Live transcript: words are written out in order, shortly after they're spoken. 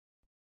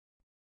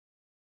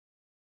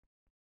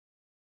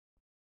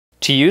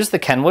To use the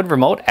Kenwood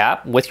remote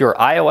app with your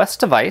iOS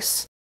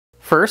device,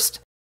 first,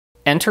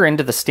 enter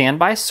into the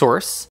standby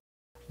source,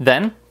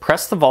 then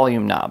press the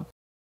volume knob.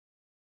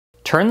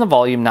 Turn the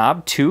volume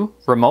knob to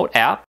Remote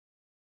App,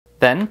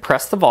 then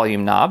press the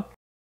volume knob.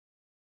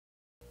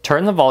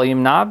 Turn the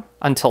volume knob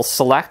until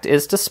Select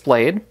is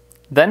displayed,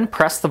 then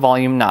press the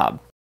volume knob.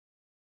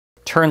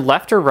 Turn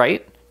left or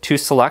right to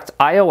select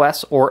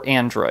iOS or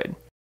Android.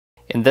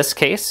 In this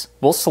case,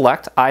 we'll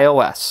select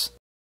iOS,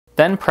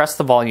 then press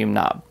the volume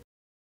knob.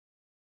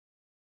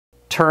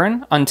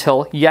 Turn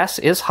until Yes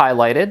is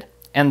highlighted,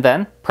 and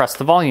then press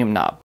the volume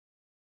knob.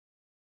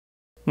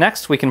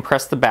 Next, we can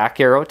press the back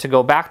arrow to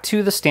go back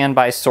to the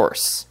standby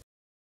source.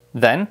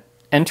 Then,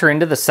 enter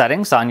into the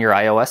settings on your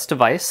iOS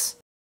device.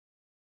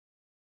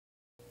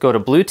 Go to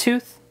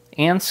Bluetooth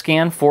and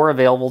scan for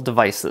available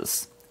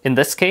devices. In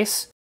this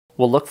case,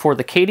 we'll look for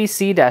the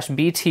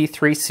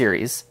KDC-BT3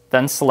 series,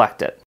 then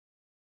select it.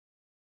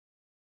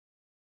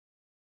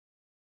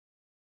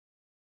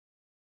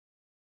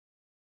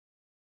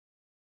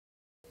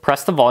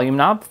 Press the volume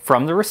knob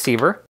from the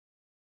receiver.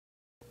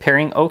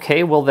 Pairing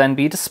OK will then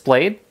be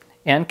displayed,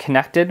 and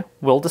Connected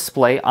will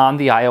display on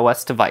the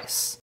iOS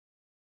device.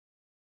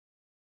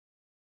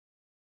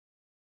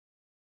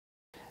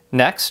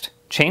 Next,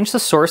 change the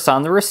source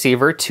on the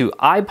receiver to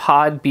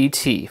iPod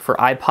BT for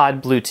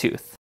iPod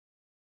Bluetooth.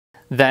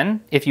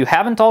 Then, if you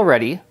haven't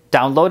already,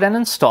 download and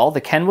install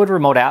the Kenwood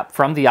remote app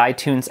from the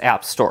iTunes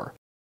App Store.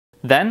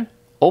 Then,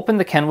 open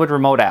the Kenwood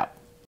remote app.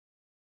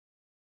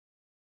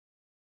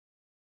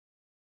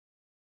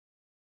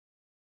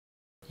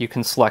 You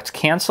can select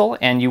Cancel,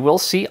 and you will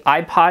see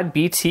iPod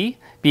BT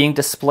being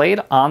displayed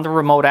on the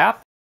remote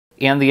app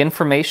and the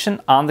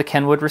information on the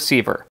Kenwood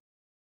receiver.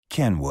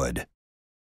 Kenwood.